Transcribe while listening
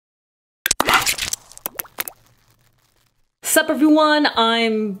Sup everyone,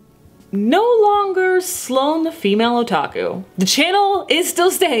 I'm no longer Sloan the female otaku. The channel is still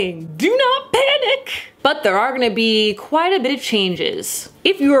staying, do not panic! But there are gonna be quite a bit of changes.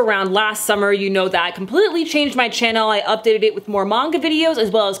 If you were around last summer, you know that I completely changed my channel. I updated it with more manga videos as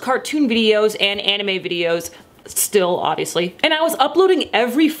well as cartoon videos and anime videos. Still, obviously. And I was uploading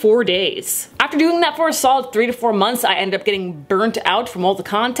every 4 days. After doing that for a solid 3 to 4 months, I ended up getting burnt out from all the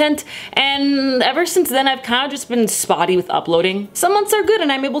content, and ever since then I've kind of just been spotty with uploading. Some months are good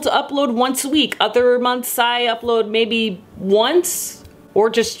and I'm able to upload once a week. Other months I upload maybe once, or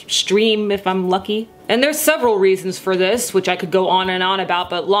just stream if I'm lucky. And there's several reasons for this, which I could go on and on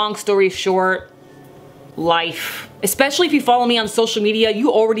about, but long story short, life. Especially if you follow me on social media,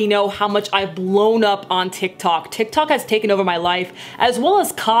 you already know how much I've blown up on TikTok. TikTok has taken over my life, as well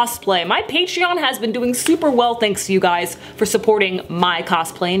as cosplay. My Patreon has been doing super well thanks to you guys for supporting my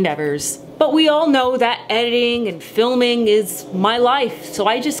cosplay endeavors. But we all know that editing and filming is my life, so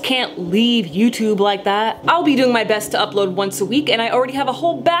I just can't leave YouTube like that. I'll be doing my best to upload once a week, and I already have a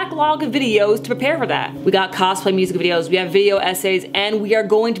whole backlog of videos to prepare for that. We got cosplay music videos, we have video essays, and we are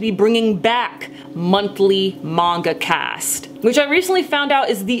going to be bringing back monthly manga cast, which I recently found out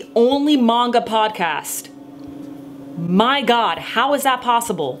is the only manga podcast. My god, how is that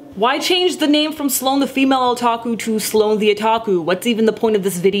possible? Why change the name from Sloan the female otaku to Sloan the otaku? What's even the point of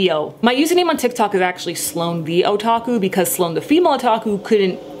this video? My username on TikTok is actually Sloan the otaku because Sloan the female otaku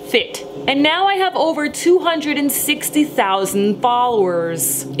couldn't fit. And now I have over 260,000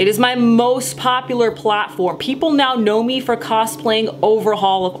 followers. It is my most popular platform. People now know me for cosplaying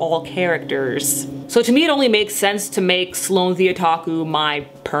Overhaul of all characters. So to me it only makes sense to make Sloan the otaku my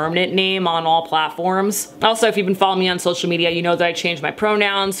permanent name on all platforms. Also, if you've been following me on social media, you know that I changed my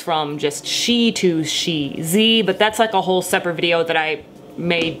pronouns from just she to she, Z, but that's like a whole separate video that I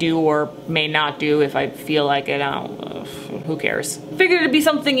may do or may not do if I feel like it. I don't know, who cares? Figured it'd be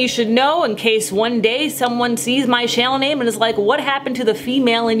something you should know in case one day someone sees my channel name and is like, what happened to the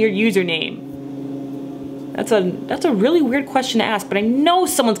female in your username? That's a really weird question to ask, but I know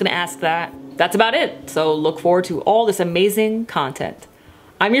someone's gonna ask that. That's about it, so look forward to all this amazing content.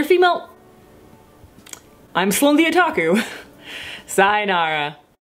 I'm your female. I'm Sloan the otaku. Sayonara.